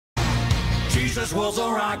Jesus was a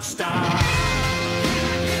rock star.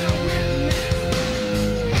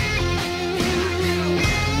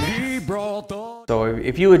 He brought the... So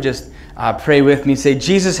if you would just pray with me, say,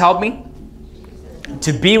 Jesus, help me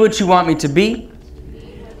to be what you want me to be,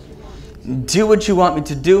 do what you want me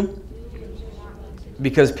to do,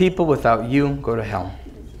 because people without you go to hell.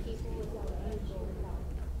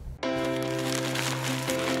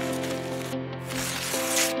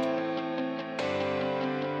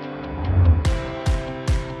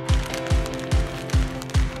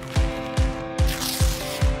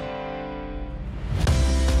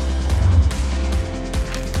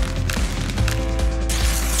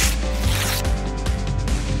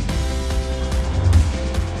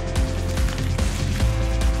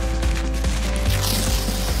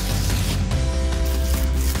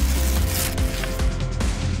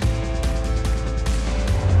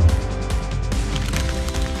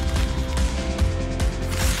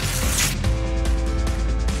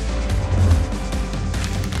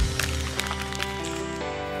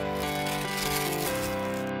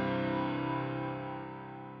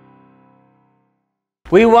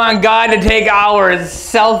 We want God to take our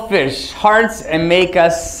selfish hearts and make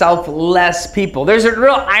us selfless people. There's a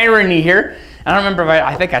real irony here. I don't remember if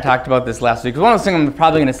I think I talked about this last week. It's one of those things I'm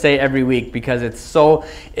probably going to say every week because it's so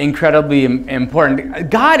incredibly important.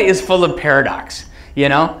 God is full of paradox, you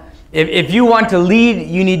know. If you want to lead,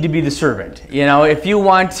 you need to be the servant. You know, if you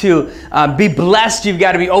want to be blessed, you've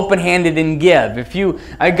got to be open-handed and give.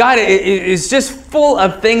 God is just full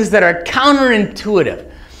of things that are counterintuitive.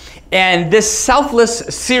 And this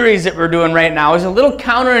Selfless series that we're doing right now is a little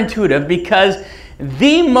counterintuitive because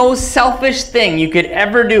the most selfish thing you could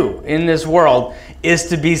ever do in this world is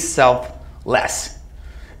to be selfless.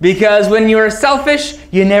 Because when you are selfish,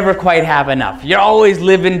 you never quite have enough. You're always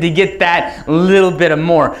living to get that little bit of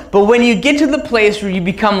more. But when you get to the place where you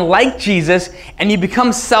become like Jesus and you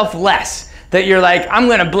become selfless, that you're like, I'm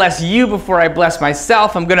going to bless you before I bless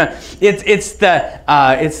myself. It's the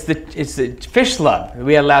fish love that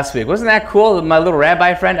we had last week. Wasn't that cool? My little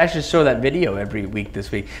rabbi friend, I should show that video every week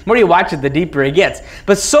this week. The more you watch it, the deeper it gets.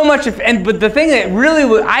 But so much but the thing that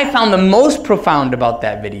really I found the most profound about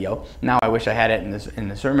that video, now I wish I had it in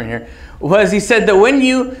the sermon here, was he said that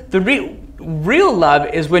the real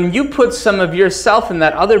love is when you put some of yourself in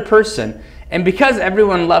that other person, and because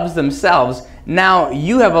everyone loves themselves, now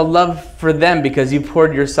you have a love for them because you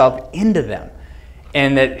poured yourself into them.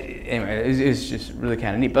 And that, anyway, it's just really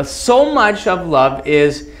kind of neat. But so much of love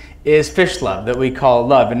is fish love that we call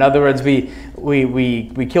love. In other words, we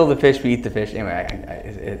kill the fish, we eat the fish. Anyway,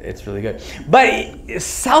 it's really good. But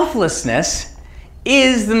selflessness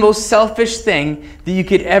is the most selfish thing that you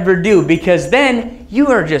could ever do, because then you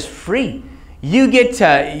are just free. You get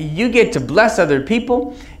to bless other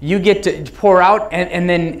people. You get to pour out, and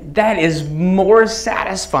then that is more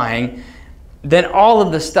satisfying than all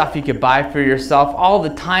of the stuff you could buy for yourself, all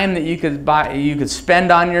the time that you could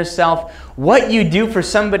spend on yourself. What you do for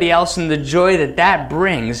somebody else and the joy that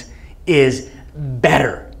brings is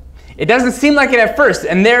better. It doesn't seem like it at first,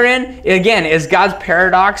 and therein, again, is God's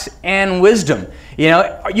paradox and wisdom. You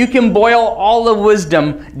know, you can boil all of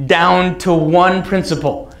wisdom down to one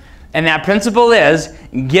principle. And that principle is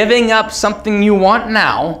giving up something you want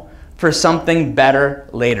now for something better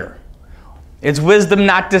later. It's wisdom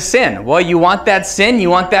not to sin. Well, you want that sin, you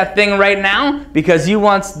want that thing right now because you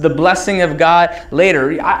want the blessing of God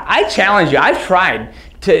later. I challenge you. I've tried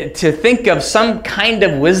to think of some kind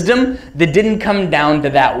of wisdom that didn't come down to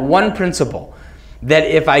that one principle. That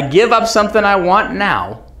if I give up something I want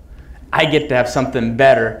now, I get to have something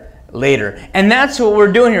better later. And that's what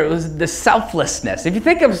we're doing here. It was the selflessness. If you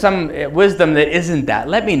think of some wisdom that isn't that,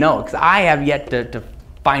 let me know, because I have yet to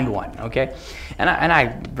find one, okay? And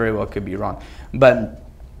I very well could be wrong. But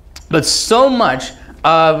so much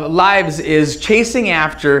of lives is chasing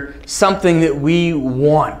after something that we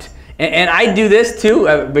want. And I do this too.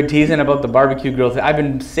 I've been teasing about the barbecue grill. I've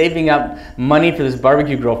been saving up money for this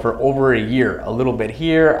barbecue grill for over a year. A little bit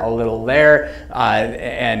here, a little there,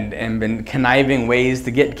 and been conniving ways to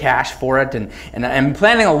get cash for it. And I'm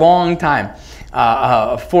planning a long time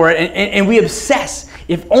for it. And we obsess.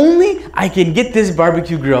 If only I can get this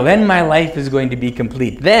barbecue grill, then my life is going to be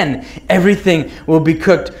complete. Then everything will be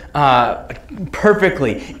cooked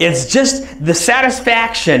perfectly. It's just the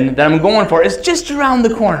satisfaction that I'm going for is just around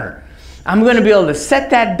the corner. I'm going to be able to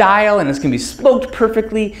set that dial and it's going to be smoked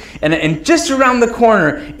perfectly. And just around the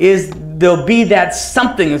corner there'll be that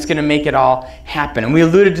something that's going to make it all happen. And we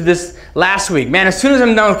alluded to this last week. Man, as soon as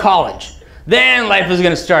I'm done with college, then life is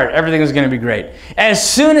going to start. Everything is going to be great. As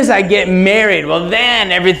soon as I get married, well,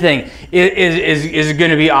 then everything is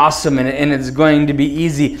going to be awesome and it's going to be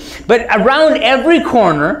easy. But around every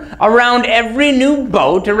corner, around every new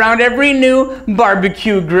boat, around every new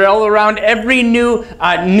barbecue grill, around every new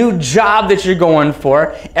job that you're going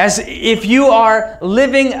for, as if you are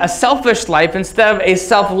living a selfish life instead of a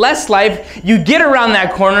selfless life, you get around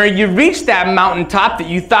that corner, you reach that mountaintop that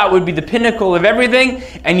you thought would be the pinnacle of everything,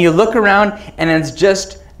 and you look around and it's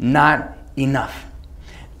just not enough.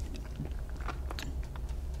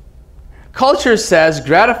 Culture says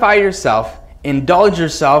gratify yourself, indulge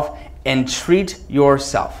yourself, and treat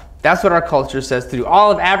yourself. That's what our culture says to do.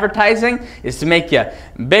 All of advertising is to make you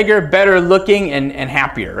bigger, better looking, and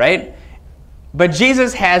happier, right? But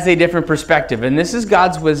Jesus has a different perspective, and this is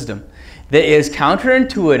God's wisdom that is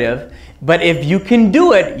counterintuitive, but if you can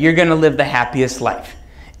do it, you're going to live the happiest life.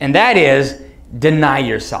 And that is deny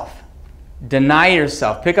yourself. Deny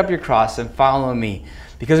yourself. Pick up your cross and follow me.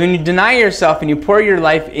 Because when you deny yourself and you pour your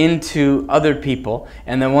life into other people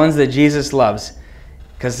and the ones that Jesus loves,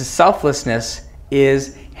 because the selflessness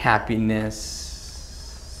is happiness.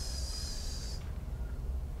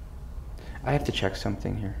 I have to check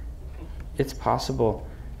something here. It's possible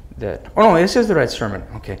that... Oh no, this is the right sermon.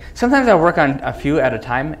 Okay. Sometimes I work on a few at a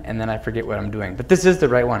time and then I forget what I'm doing. But this is the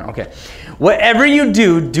right one. Okay. Whatever you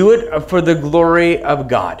do, do it for the glory of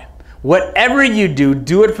God. Whatever you do,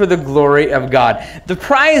 do it for the glory of God. The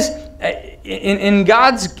prize in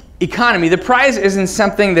God's economy, the prize isn't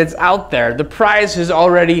something that's out there. The prize has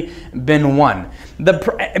already been won. But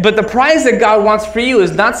the prize that God wants for you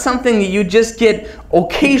is not something that you just get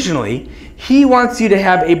occasionally. He wants you to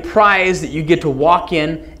have a prize that you get to walk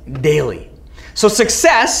in daily. So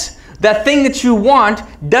success, that thing that you want,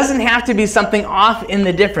 doesn't have to be something off in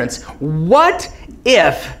the difference. What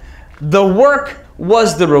if the work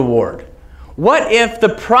was the reward? What if the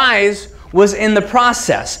prize was in the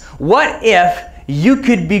process? What if you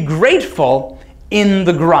could be grateful in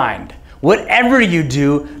the grind? Whatever you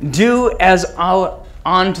do, do as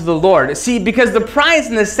unto the Lord. See, because the prize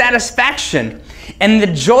and the satisfaction and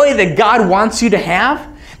the joy that God wants you to have,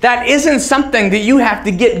 that isn't something that you have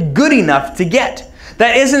to get good enough to get.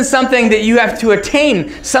 That isn't something that you have to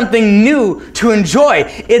attain, something new to enjoy.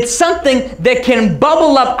 It's something that can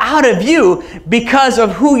bubble up out of you because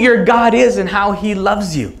of who your God is and how He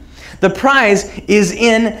loves you. The prize is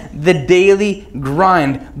in the daily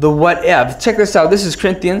grind, the what if. Check this out. This is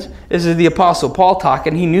Corinthians. This is the Apostle Paul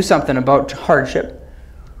talking. He knew something about hardship.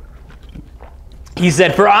 He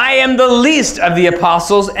said, "For I am the least of the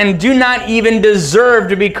apostles and do not even deserve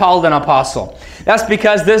to be called an apostle." That's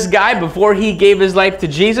because this guy, before he gave his life to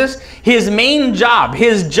Jesus, his main job,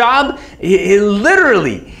 his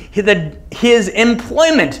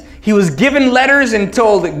employment, he was given letters and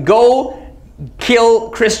told, go kill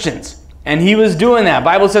Christians. And he was doing that. The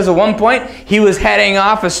Bible says at one point he was heading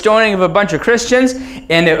off a stoning of a bunch of Christians,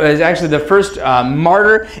 and it was actually the first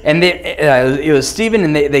martyr, and it was Stephen,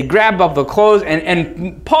 and they grabbed up the clothes,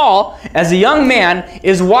 and Paul, as a young man,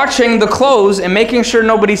 is watching the clothes and making sure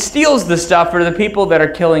nobody steals the stuff for the people that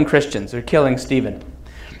are killing Christians or killing Stephen.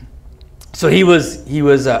 So he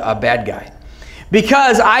was a bad guy.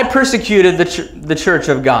 Because I persecuted the church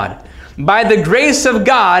of God. By the grace of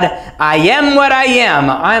God, I am what I am.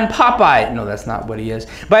 I'm Popeye. No, that's not what he is.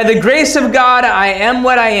 By the grace of God, I am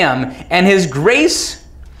what I am. And His grace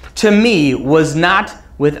to me was not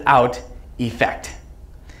without effect.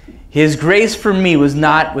 His grace for me was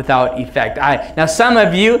not without effect. Now, some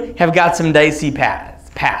of you have got some dicey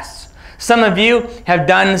pasts. Some of you have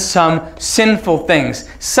done some sinful things.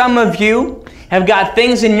 Some of you have got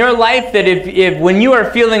things in your life that if when you are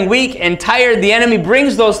feeling weak and tired, the enemy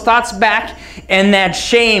brings those thoughts back and that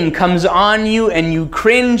shame comes on you and you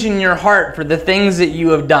cringe in your heart for the things that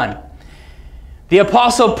you have done. The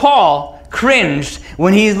Apostle Paul cringed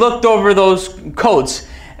when he looked over those coats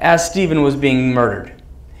as Stephen was being murdered.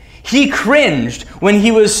 He cringed when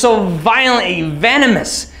he was so violently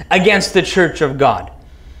venomous against the church of God.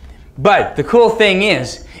 But the cool thing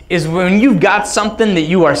is when you've got something that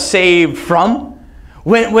you are saved from,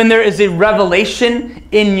 when there is a revelation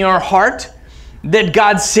in your heart that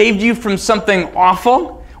God saved you from something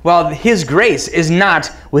awful, well, His grace is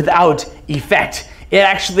not without effect. It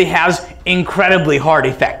actually has incredibly hard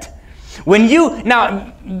effect. When you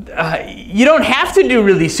don't have to do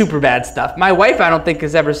really super bad stuff. My wife, I don't think,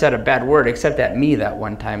 has ever said a bad word except at me that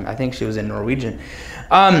one time. I think she was in Norwegian.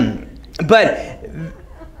 But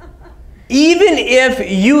even if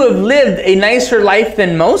you have lived a nicer life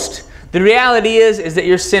than most, the reality is that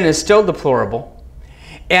your sin is still deplorable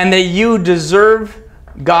and that you deserve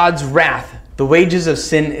God's wrath The wages of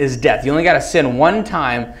sin is death. You only got to sin one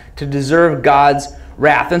time to deserve God's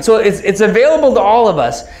wrath. And so it's available to all of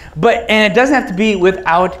us, and it doesn't have to be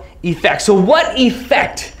without effect. So what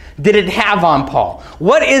effect did it have on Paul?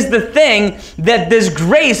 What is the thing that this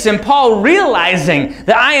grace and Paul realizing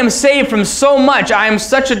that I am saved from so much, I am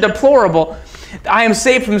such a deplorable, I am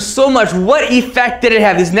saved from so much, what effect did it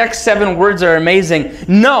have? These next 7 words are amazing.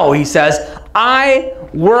 No, he says, I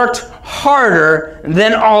worked harder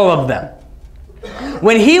than all of them.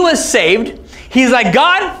 When he was saved, he's like,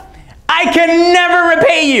 God, I can never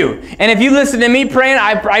repay you. And if you listen to me praying,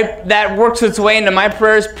 that works its way into my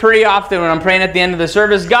prayers pretty often when I'm praying at the end of the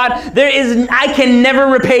service. God, I can never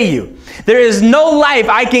repay you. There is no life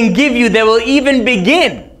I can give you that will even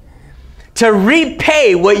begin to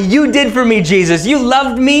repay what you did for me, Jesus. You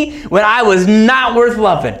loved me when I was not worth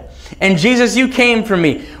loving. And Jesus, you came for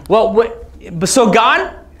me. So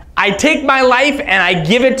God, I take my life and I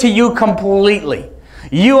give it to you completely.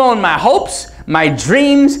 You own my hopes, my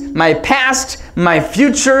dreams, my past, my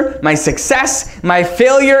future, my success, my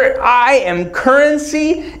failure. I am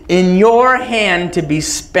currency in your hand to be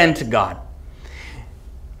spent, God.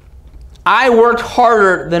 I worked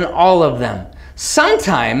harder than all of them.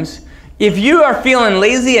 Sometimes, if you are feeling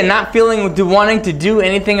lazy and not wanting to do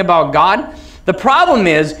anything about God, the problem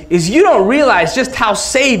is you don't realize just how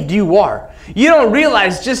saved you are. You don't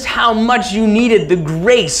realize just how much you needed the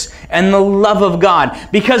grace and the love of God.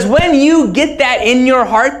 Because when you get that in your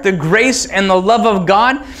heart, the grace and the love of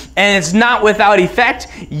God, and it's not without effect,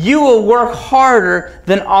 you will work harder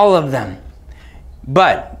than all of them.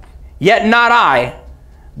 But yet not I,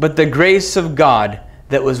 but the grace of God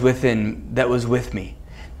that was with me.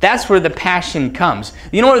 That's where the passion comes.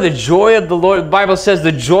 You know where the joy of the Lord, the Bible says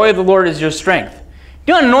the joy of the Lord is your strength.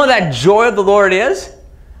 You want to know what that joy of the Lord is?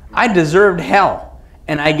 I deserved hell,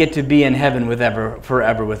 and I get to be in heaven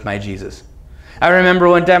forever with my Jesus. I remember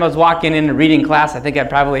one time I was walking into reading class. I think I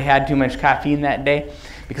probably had too much caffeine that day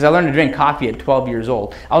because I learned to drink coffee at 12 years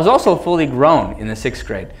old. I was also fully grown in the 6th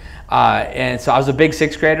grade. And so I was a big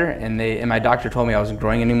 6th grader, and my doctor told me I wasn't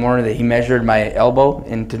growing anymore, that he measured my elbow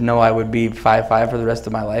and to know I would be 5'5" for the rest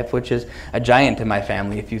of my life, which is a giant in my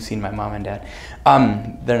family if you've seen my mom and dad.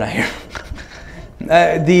 They're not here.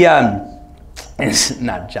 It's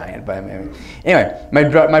not giant, but anyway,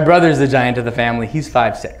 my brother's the giant of the family. He's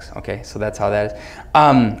 5'6", okay, so that's how that is.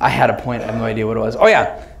 I had a point, I have no idea what it was. Oh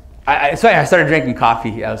yeah, I started drinking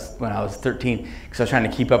coffee when I was 13 because I was trying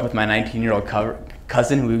to keep up with my 19-year-old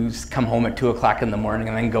cousin who would come home at 2 o'clock in the morning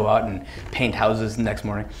and then go out and paint houses the next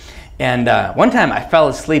morning. And one time I fell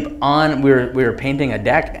asleep we were painting a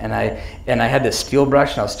deck, and I had this steel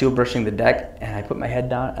brush, and I was steel brushing the deck, and I put my head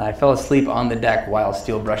down and I fell asleep on the deck while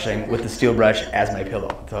steel brushing with the steel brush as my pillow.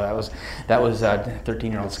 So that was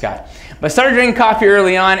 13-year-old Scott. But I started drinking coffee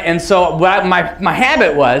early on, and so what my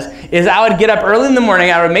habit is I would get up early in the morning,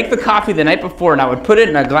 I would make the coffee the night before, and I would put it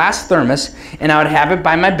in a glass thermos, and I would have it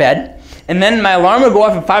by my bed. And then my alarm would go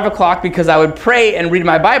off at 5 o'clock because I would pray and read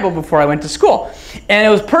my Bible before I went to school. And it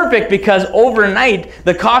was perfect because overnight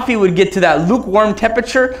the coffee would get to that lukewarm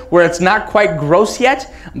temperature where it's not quite gross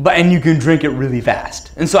yet, and you can drink it really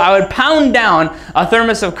fast. And so I would pound down a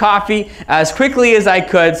thermos of coffee as quickly as I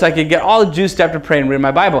could so I could get all juiced after praying and reading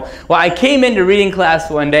my Bible. Well, I came into reading class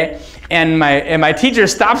one day, and my teacher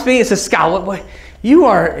stops me and says, "Scott,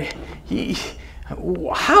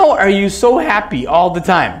 how are you so happy all the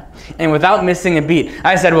time?" And without missing a beat,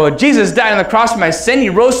 I said, "Well, Jesus died on the cross for my sin. He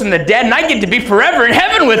rose from the dead, and I get to be forever in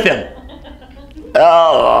heaven with him."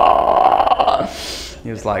 Oh.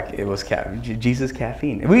 He was like, it was Jesus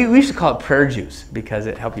caffeine. We should call it prayer juice because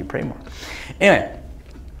it helped you pray more. Anyway,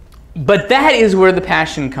 but that is where the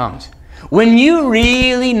passion comes. When you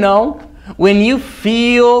really know, when you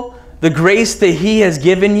feel the grace that He has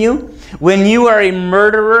given you, when you are a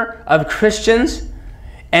murderer of Christians,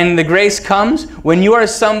 and the grace comes, when you are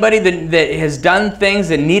somebody that has done things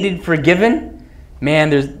that needed forgiven,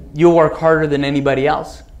 man, you'll work harder than anybody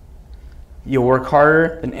else. You'll work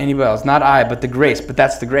harder than anybody else. Not I, but the grace. But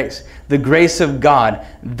that's the grace. The grace of God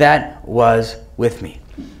that was with me.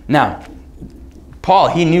 Now, Paul,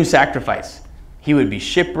 he knew sacrifice. He would be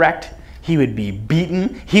shipwrecked. He would be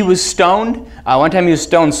beaten. He was stoned. One time he was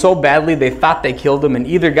stoned so badly they thought they killed him, and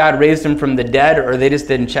either God raised him from the dead or they just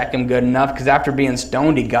didn't check him good enough, because after being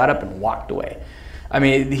stoned he got up and walked away. I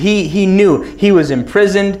mean, he knew. He was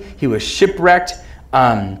imprisoned. He was shipwrecked.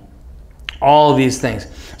 All of these things.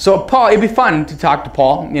 So Paul, it'd be fun to talk to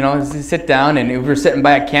Paul, sit down, and if we're sitting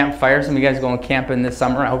by a campfire, some of you guys going camping this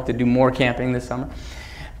summer. I hope to do more camping this summer.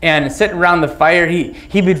 And sitting around the fire,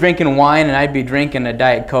 he'd be drinking wine, and I'd be drinking a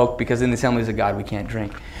Diet Coke, because in the Assemblies of God we can't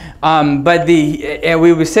drink. But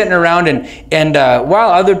we were sitting around, and while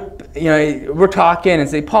other, we're talking and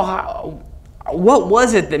say, Paul, what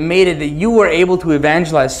was it that made it that you were able to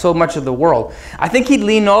evangelize so much of the world? I think he'd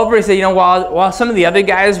lean over and say, while some of the other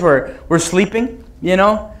guys were sleeping,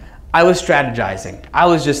 I was strategizing. I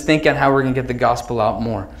was just thinking how we're going to get the gospel out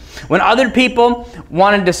more. When other people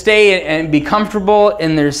wanted to stay and be comfortable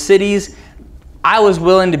in their cities, I was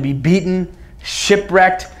willing to be beaten,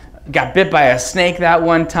 shipwrecked, got bit by a snake that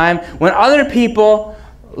one time. When other people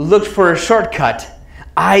looked for a shortcut,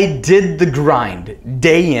 I did the grind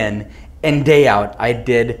day in and day out. I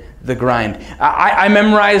did the grind. I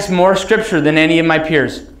memorized more scripture than any of my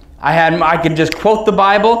peers. I could just quote the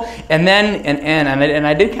Bible, and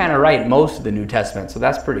I did kind of write most of the New Testament, so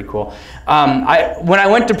that's pretty cool. When I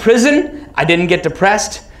went to prison, I didn't get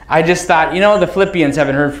depressed. I just thought, the Philippians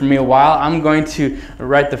haven't heard from me a while. I'm going to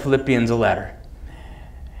write the Philippians a letter.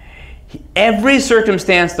 Every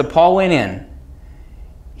circumstance that Paul went in,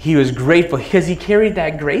 he was grateful because he carried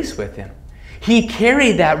that grace with him. He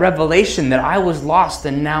carried that revelation that I was lost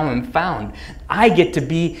and now am found. I get to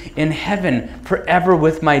be in heaven forever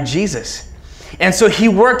with my Jesus. And so he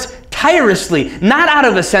worked tirelessly, not out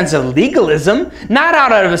of a sense of legalism, not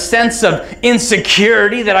out of a sense of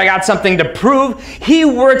insecurity that I got something to prove. He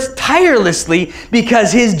worked tirelessly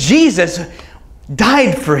because his Jesus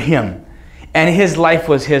died for him. And his life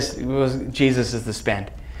was Jesus' to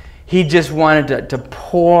spend. He just wanted to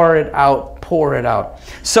pour it out.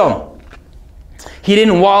 So, he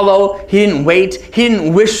didn't wallow, he didn't wait, he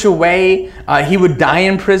didn't wish away. He would die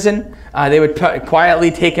in prison. They would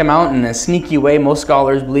quietly take him out in a sneaky way. Most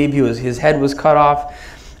scholars believe his head was cut off.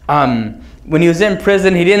 When he was in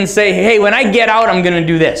prison, he didn't say, hey, when I get out, I'm going to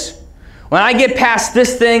do this. When I get past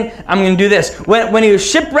this thing, I'm going to do this. When he was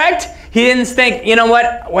shipwrecked, he didn't think,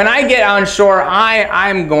 when I get on shore,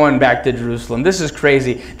 I'm going back to Jerusalem. This is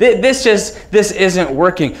crazy. This isn't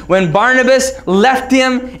working. When Barnabas left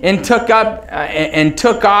him and took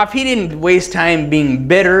off, he didn't waste time being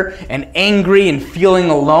bitter and angry and feeling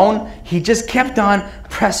alone. He just kept on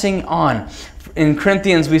pressing on. In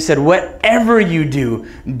Corinthians, we said, whatever you do,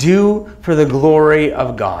 do for the glory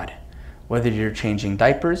of God. Whether you're changing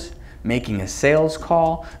diapers, making a sales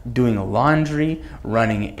call, doing laundry,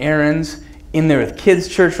 running errands, in there with kids'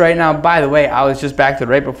 church right now. By the way, I was just back there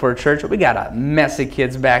right before church. We got a mess of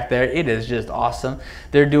kids back there. It is just awesome.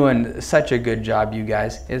 They're doing such a good job, you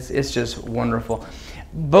guys. It's just wonderful.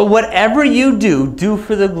 But whatever you do, do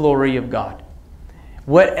for the glory of God.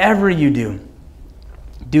 Whatever you do,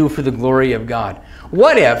 do for the glory of God.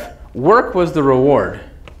 What if work was the reward?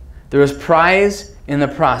 There was prize in the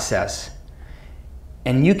process.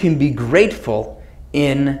 And you can be grateful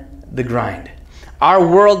in the grind. Our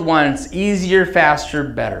world wants easier, faster,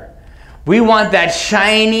 better. We want that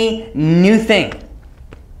shiny new thing.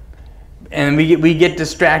 And we get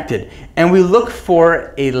distracted. And we look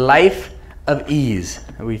for a life of ease.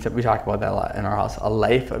 We talk about that a lot in our house. A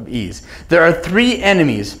life of ease. There are 3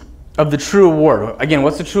 enemies of the true reward. Again,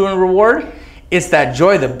 what's the true reward? It's that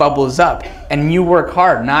joy that bubbles up. And you work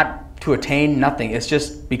hard, not to attain nothing. It's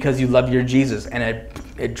just because you love your Jesus, and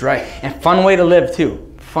it drives. And fun way to live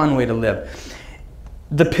too. Fun way to live.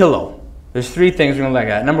 The pillow. There's 3 things we're going to look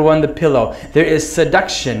at. Number 1, the pillow. There is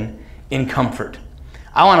seduction in comfort.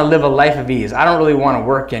 I want to live a life of ease. I don't really want to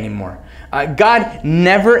work anymore. God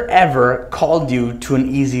never ever called you to an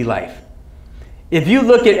easy life. If you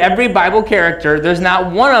look at every Bible character, there's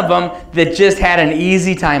not one of them that just had an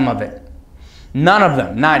easy time of it. None of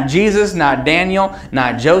them. Not Jesus, not Daniel,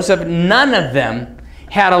 not Joseph. None of them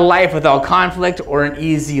had a life without conflict or an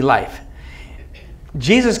easy life.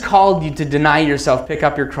 Jesus called you to deny yourself, pick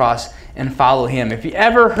up your cross, and follow him. If you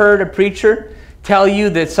ever heard a preacher tell you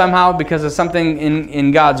that somehow because of something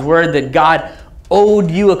in God's word that God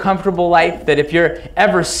owed you a comfortable life, that if you're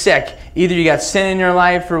ever sick, either you got sin in your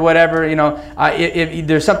life or whatever, if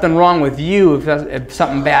there's something wrong with you, if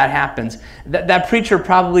something bad happens, that preacher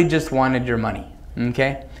probably just wanted your money,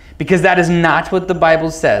 okay? Because that is not what the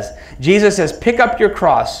Bible says. Jesus says, pick up your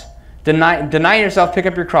cross, deny yourself, pick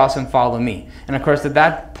up your cross, and follow me. And of course, at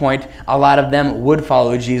that point, a lot of them would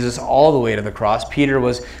follow Jesus all the way to the cross. Peter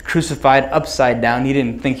was crucified upside down. He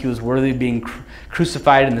didn't think he was worthy of being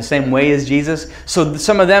crucified in the same way as Jesus. So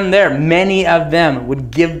some of them there, many of them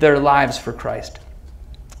would give their lives for Christ.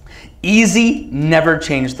 Easy never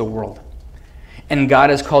changed the world. And God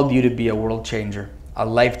has called you to be a world changer, a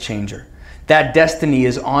life changer. That destiny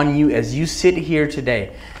is on you as you sit here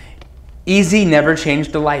today. Easy never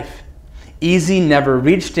changed a life. Easy never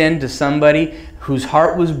reached into somebody whose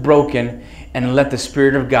heart was broken and let the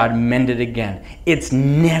Spirit of God mend it again. It's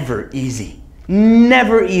never easy.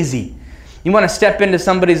 Never easy. You want to step into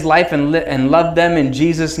somebody's life and love them in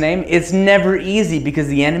Jesus' name? It's never easy because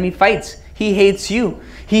the enemy fights. He hates you.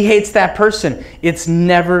 He hates that person. It's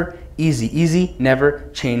never easy. Easy never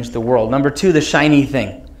changed the world. Number 2, the shiny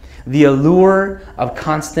thing. The allure of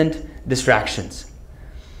constant distractions.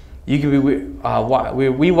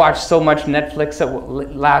 We watched so much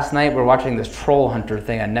Netflix last night. We're watching this Troll Hunter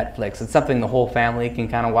thing on Netflix. It's something the whole family can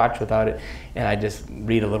kind of watch without it, and I just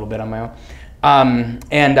read a little bit on my own.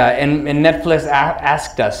 And Netflix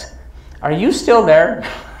asked us, "Are you still there?"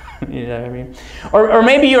 You know what I mean? Or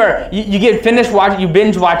maybe you get finished watching, you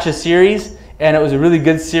binge watch a series, and it was a really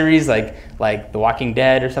good series, like The Walking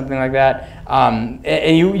Dead or something like that.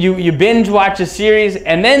 And you binge watch a series,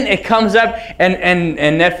 and then it comes up, and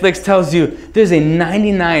Netflix tells you there's a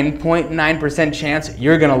 99.9% chance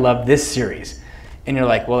you're gonna love this series, and you're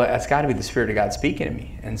like, well, that's got to be the Spirit of God speaking to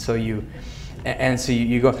me, and so you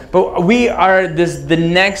go. But we are the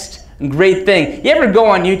next great thing. You ever go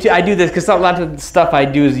on YouTube? I do this because a lot of the stuff I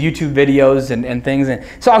do is YouTube videos and things. And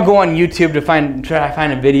so I'll go on YouTube to try to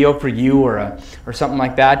find a video for you or something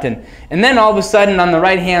like that. And then all of a sudden on the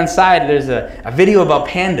right-hand side, there's a video about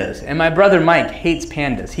pandas. And my brother Mike hates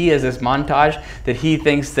pandas. He has this montage that he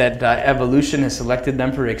thinks that evolution has selected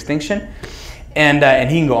them for extinction. And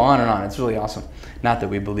he can go on and on. It's really awesome. Not that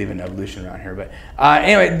we believe in evolution around here, but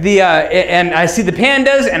anyway, and I see the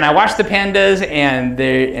pandas, and I watch the pandas, and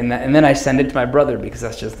then I send it to my brother because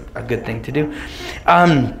that's just a good thing to do.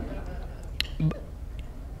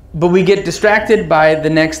 But we get distracted by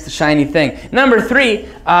the next shiny thing. Number 3,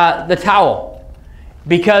 the towel,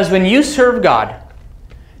 because when you serve God,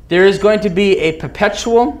 there is going to be a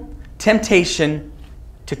perpetual temptation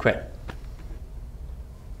to quit.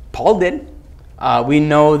 Paul did. We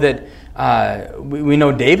know that. We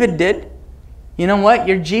know David did. You know what?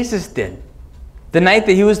 Your Jesus did. The night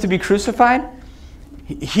that he was to be crucified,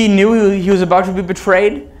 he knew he was about to be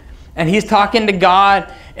betrayed, and he's talking to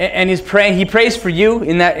God, and he's praying. He prays for you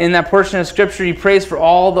in that portion of Scripture. He prays for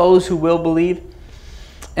all those who will believe.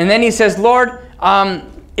 And then he says, Lord,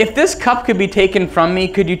 if this cup could be taken from me,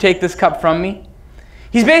 could you take this cup from me?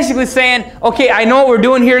 He's basically saying, okay, I know what we're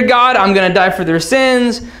doing here, God. I'm going to die for their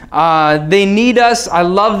sins. They need us. I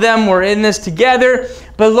love them. We're in this together.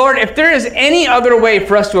 But Lord, if there is any other way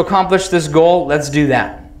for us to accomplish this goal, let's do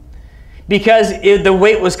that. Because the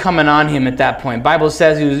weight was coming on him at that point. Bible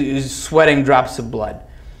says he was sweating drops of blood.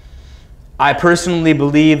 I personally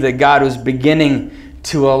believe that God was beginning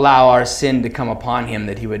to allow our sin to come upon him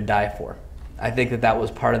that he would die for. I think that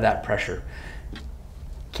was part of that pressure.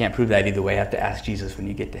 Can't prove that either way. I have to ask Jesus when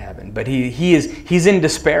you get to heaven. But he's in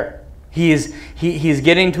despair. He's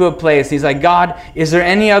getting to a place. He's like, God, is there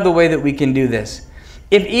any other way that we can do this?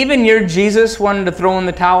 If even your Jesus wanted to throw in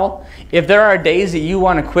the towel, if there are days that you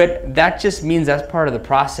want to quit, that just means that's part of the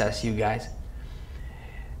process, you guys.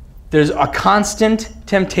 There's a constant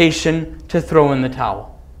temptation to throw in the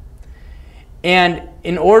towel. And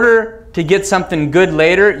in order to get something good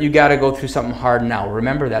later, you got to go through something hard now.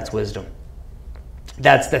 Remember, that's wisdom.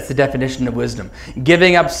 That's the definition of wisdom.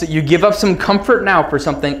 You give up some comfort now for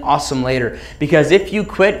something awesome later. Because if you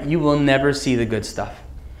quit, you will never see the good stuff.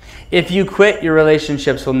 If you quit, your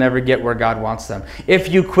relationships will never get where God wants them.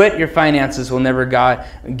 If you quit, your finances will never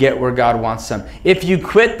get where God wants them. If you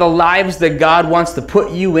quit the lives that God wants to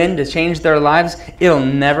put you in to change their lives, it'll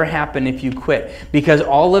never happen if you quit. Because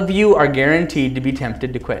all of you are guaranteed to be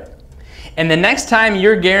tempted to quit. And the next time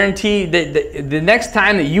you're guaranteed, the next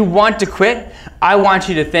time that you want to quit, I want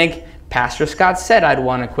you to think, Pastor Scott said I'd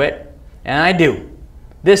want to quit, and I do.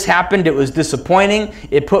 This happened, it was disappointing,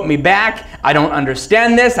 it put me back, I don't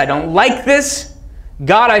understand this, I don't like this.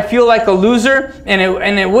 God, I feel like a loser, and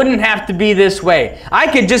it wouldn't have to be this way. I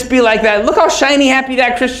could just be like that. Look how shiny happy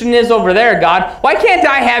that Christian is over there, God. Why can't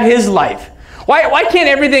I have his life? Why can't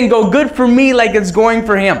everything go good for me like it's going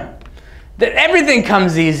for him? That everything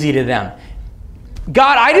comes easy to them.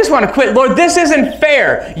 God, I just want to quit. Lord, this isn't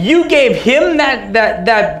fair. You gave him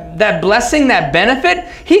that blessing, that benefit.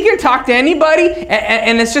 He can talk to anybody,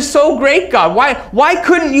 and it's just so great, God. Why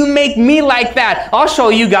couldn't you make me like that? I'll show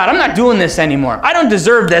you, God. I'm not doing this anymore. I don't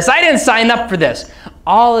deserve this. I didn't sign up for this.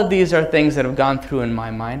 All of these are things that have gone through in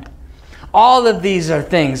my mind. All of these are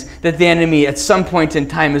things that the enemy at some point in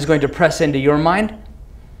time is going to press into your mind.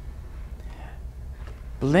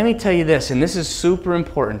 But let me tell you this, and this is super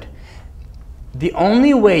important. The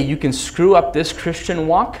only way you can screw up this Christian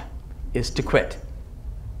walk is to quit.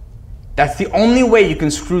 That's the only way you can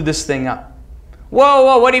screw this thing up.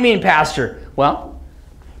 Whoa, what do you mean, Pastor? Well,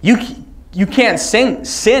 you can't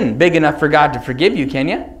sin big enough for God to forgive you, can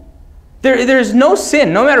you? There's no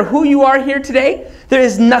sin. No matter who you are here today, there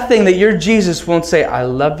is nothing that your Jesus won't say, I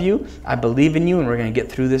love you, I believe in you, and we're going to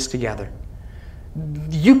get through this together.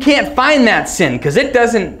 You can't find that sin because it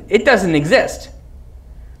doesn't exist.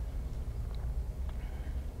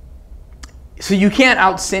 So you can't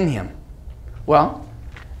out-sin him. Well,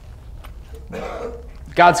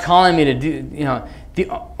 God's calling me to do, the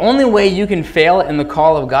only way you can fail in the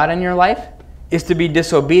call of God in your life is to be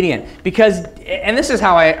disobedient. Because, and this is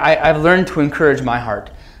how I've learned to encourage my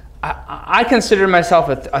heart. I consider myself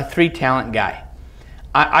a three-talent guy.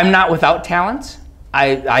 I'm not without talents.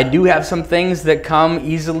 I do have some things that come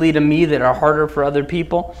easily to me that are harder for other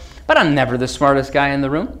people. But I'm never the smartest guy in the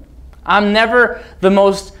room. I'm never the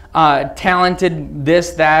most talented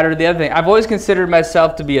this, that, or the other thing. I've always considered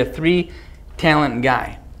myself to be a three-talent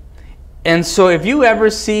guy. And so if you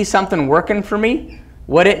ever see something working for me,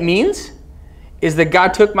 what it means is that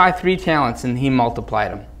God took my 3 talents and he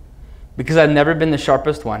multiplied them. Because I've never been the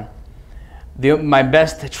sharpest one. My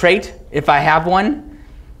best trait, if I have one,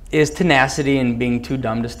 is tenacity and being too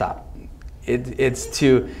dumb to stop. It's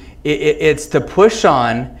to push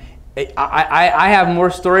on. I have more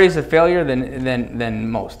stories of failure than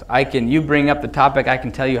most. You bring up the topic, I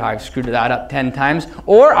can tell you how I've screwed that up 10 times.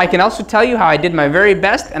 Or I can also tell you how I did my very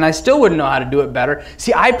best and I still wouldn't know how to do it better.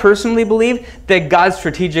 See, I personally believe that God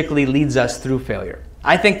strategically leads us through failure.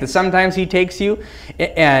 I think that sometimes he takes you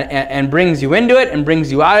and brings you into it and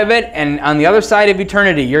brings you out of it. And on the other side of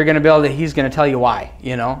eternity, he's going to tell you why.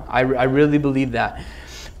 I really believe that.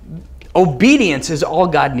 Obedience is all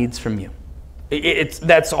God needs from you.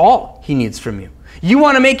 That's all he needs from you. You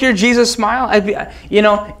want to make your Jesus smile?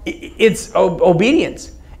 It's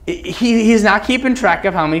obedience. He's not keeping track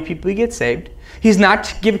of how many people you get saved. He's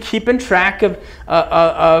not keeping track of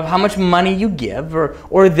how much money you give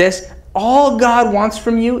or this. All God wants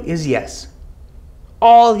from you is yes.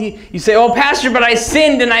 You say, oh, Pastor, but I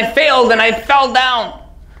sinned and I failed and I fell down.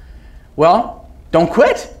 Well, don't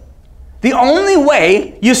quit. The only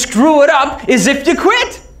way you screw it up is if you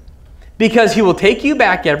quit. Because he will take you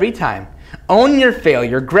back every time. Own your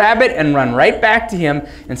failure, grab it, and run right back to him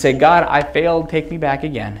and say, God, I failed, take me back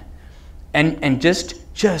again. And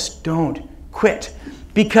just don't quit.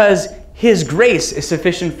 Because his grace is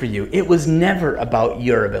sufficient for you. It was never about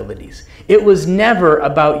your abilities. It was never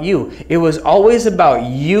about you. It was always about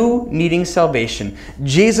you needing salvation.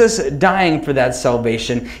 Jesus dying for that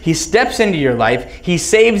salvation. He steps into your life. He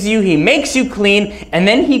saves you. He makes you clean. And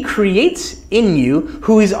then he creates in you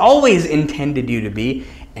who he's always intended you to be.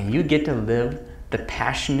 And you get to live the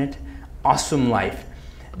passionate, awesome life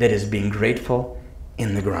that is being grateful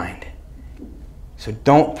in the grind. So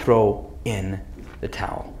don't throw in the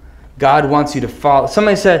towel. God wants you to follow.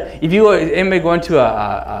 Somebody said, anybody going to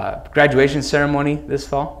a graduation ceremony this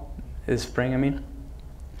spring, I mean?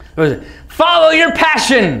 What was it? Follow your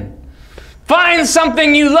passion. Find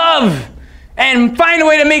something you love and find a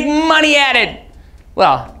way to make money at it.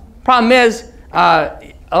 Well, problem is, a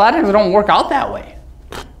lot of times it don't work out that way.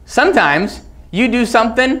 Sometimes you do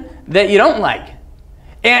something that you don't like.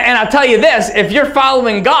 And I'll tell you this, if you're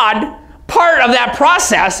following God, part of that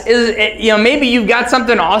process is, maybe you've got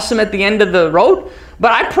something awesome at the end of the road,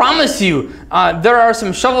 but I promise you, there are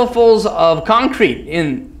some shovelfuls of concrete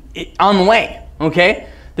on the way, okay?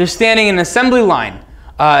 They're standing in an assembly line,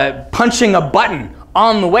 punching a button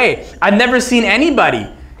on the way. I've never seen anybody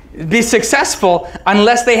be successful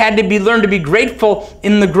unless they had to learn to be grateful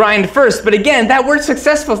in the grind first. But again, that word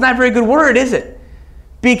successful is not a very good word, is it?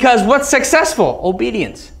 Because what's successful?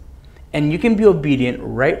 Obedience. And you can be obedient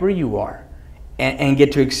right where you are and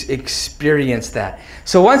get to experience that.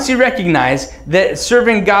 So once you recognize that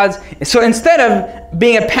serving so instead of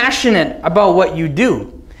being passionate about what you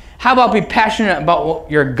do, how about be passionate about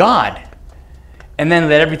your God and then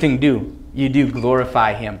let everything you do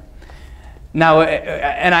glorify him. Now,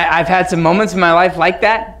 and I've had some moments in my life like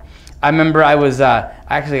that. I remember I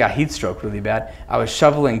actually got heat stroke really bad. I was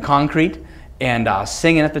shoveling concrete and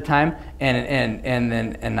singing at the time,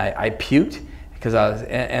 and I puked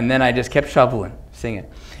and then I just kept shoveling, singing.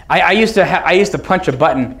 I used to punch a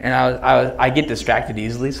button, and I get distracted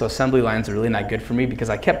easily, so assembly lines are really not good for me because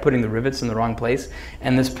I kept putting the rivets in the wrong place.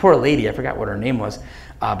 And this poor lady, I forgot what her name was,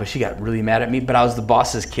 but she got really mad at me. But I was the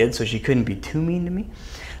boss's kid, so she couldn't be too mean to me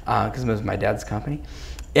because it was my dad's company.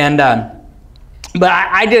 And but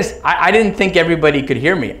I didn't think everybody could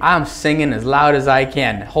hear me. I'm singing as loud as I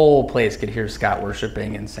can. The whole place could hear Scott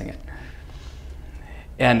worshiping and singing.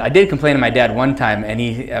 And I did complain to my dad one time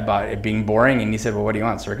about it being boring, and he said, well, what do you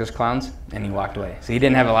want, circus clowns? And he walked away. So he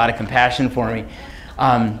didn't have a lot of compassion for me.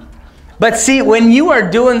 But see, when you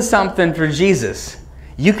are doing something for Jesus,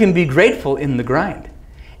 you can be grateful in the grind.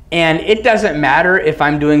 And it doesn't matter if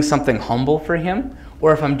I'm doing something humble for him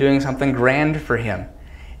or if I'm doing something grand for him.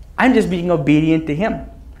 I'm just being obedient to him.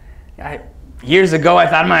 Years ago, I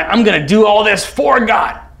thought, I'm going to do all this for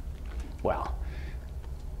God. Well,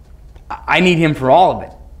 I need him for all of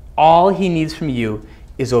it. All he needs from you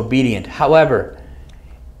is obedient. However,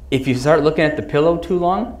 if you start looking at the pillow too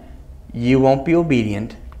long, you won't be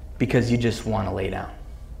obedient because you just want to lay down.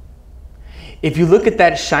 If you look at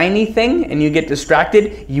that shiny thing and you get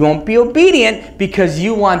distracted, you won't be obedient because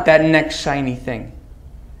you want that next shiny thing.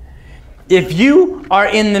 If you are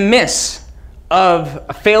in the midst of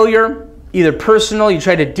a failure, either personal, you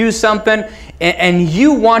try to do something, and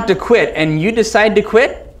you want to quit, and you decide to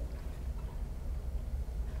quit,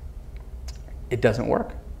 it doesn't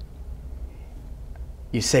work.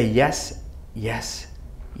 You say yes, yes,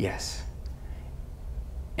 yes.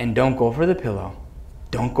 And don't go for the pillow.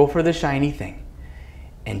 Don't go for the shiny thing.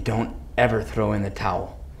 And don't ever throw in the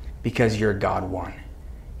towel because your God won.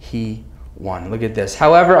 He won. Look at this.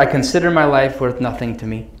 However, I consider my life worth nothing to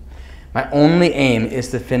me. My only aim is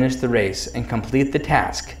to finish the race and complete the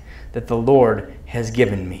task that the Lord has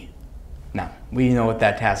given me. Now, we know what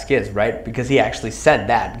that task is, right? Because he actually said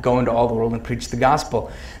that. Go into all the world and preach the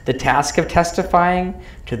gospel. The task of testifying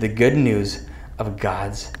to the good news of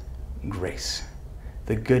God's grace.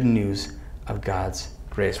 The good news of God's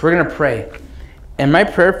grace. We're going to pray. And my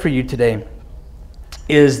prayer for you today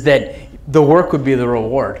is that the work would be the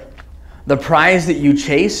reward. The prize that you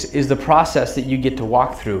chase is the process that you get to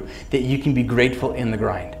walk through, that you can be grateful in the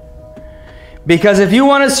grind. Because if you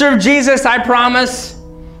want to serve Jesus, I promise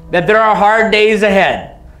that there are hard days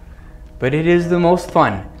ahead. But it is the most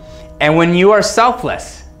fun. And when you are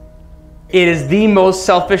selfless, it is the most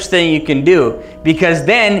selfish thing you can do, because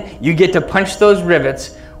then you get to punch those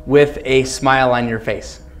rivets with a smile on your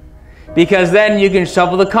face. Because then you can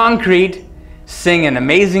shovel the concrete, sing an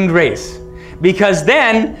Amazing Grace. Because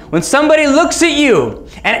then, when somebody looks at you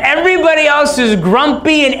and everybody else is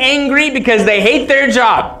grumpy and angry because they hate their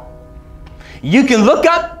job, you can look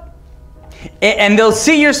up and they'll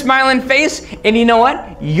see your smiling face, and you know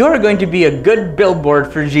what? You're going to be a good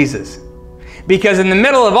billboard for Jesus. Because in the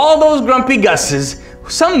middle of all those grumpy gusses,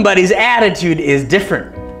 somebody's attitude is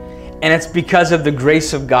different. And it's because of the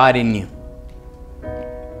grace of God in you.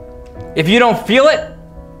 If you don't feel it,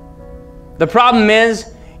 the problem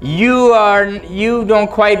is you don't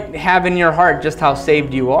quite have in your heart just how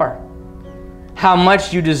saved you are. How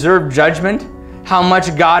much you deserve judgment. How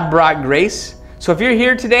much God brought grace. So if you're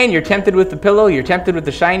here today and you're tempted with the pillow, you're tempted with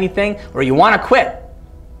the shiny thing, or you want to quit,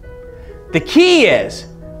 the key is,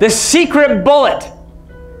 the secret bullet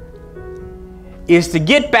is to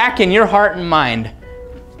get back in your heart and mind,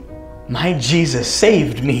 my Jesus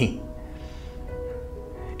saved me.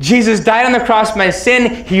 Jesus died on the cross for my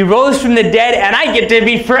sin. He rose from the dead, and I get to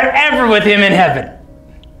be forever with him in heaven.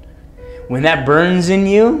 When that burns in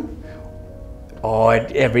you,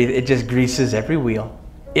 it just greases every wheel.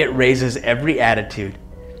 It raises every attitude.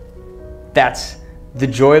 That's the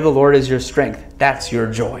joy of the Lord is your strength. That's your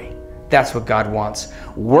joy. That's what God wants.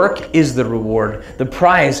 Work is the reward. The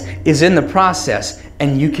prize is in the process,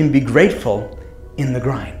 and you can be grateful in the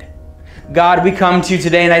grind. God, we come to you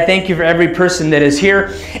today, and I thank you for every person that is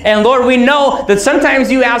here. And Lord, we know that sometimes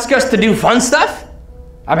you ask us to do fun stuff.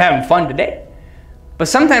 I'm having fun today. But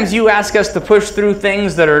sometimes you ask us to push through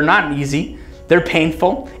things that are not easy. They're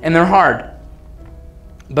painful, and they're hard.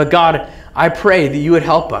 But God, I pray that you would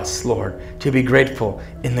help us, Lord, to be grateful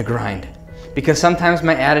in the grind. Because sometimes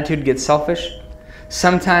my attitude gets selfish.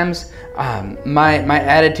 Sometimes my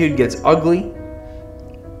attitude gets ugly.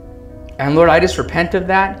 And Lord, I just repent of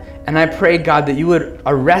that. And I pray, God, that you would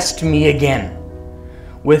arrest me again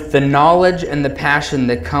with the knowledge and the passion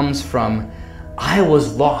that comes from, I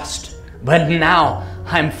was lost, but now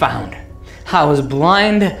I'm found. I was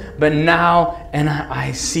blind, but now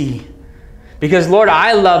I see. Because, Lord,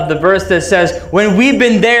 I love the verse that says, when we've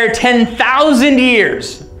been there 10,000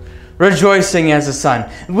 years, rejoicing as a son,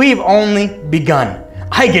 we've only begun.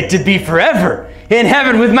 I get to be forever in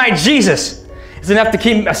heaven with my Jesus. It's enough to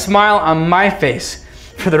keep a smile on my face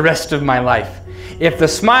for the rest of my life. If the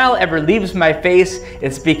smile ever leaves my face,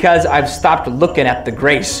 it's because I've stopped looking at the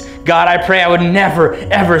grace. God, I pray I would never,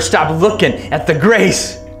 ever stop looking at the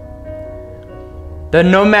grace. That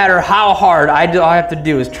no matter how hard, all I have to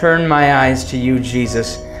do is turn my eyes to you,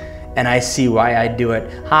 Jesus, and I see why I do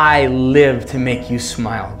it. I live to make you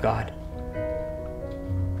smile, God.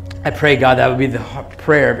 I pray, God, that would be the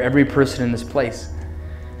prayer of every person in this place.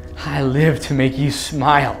 I live to make you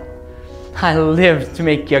smile. I live to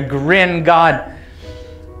make you grin, God.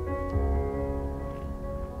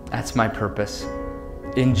 That's my purpose.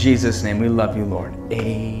 In Jesus' name, we love you, Lord.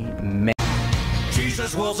 Amen.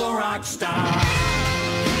 Jesus was a rock star.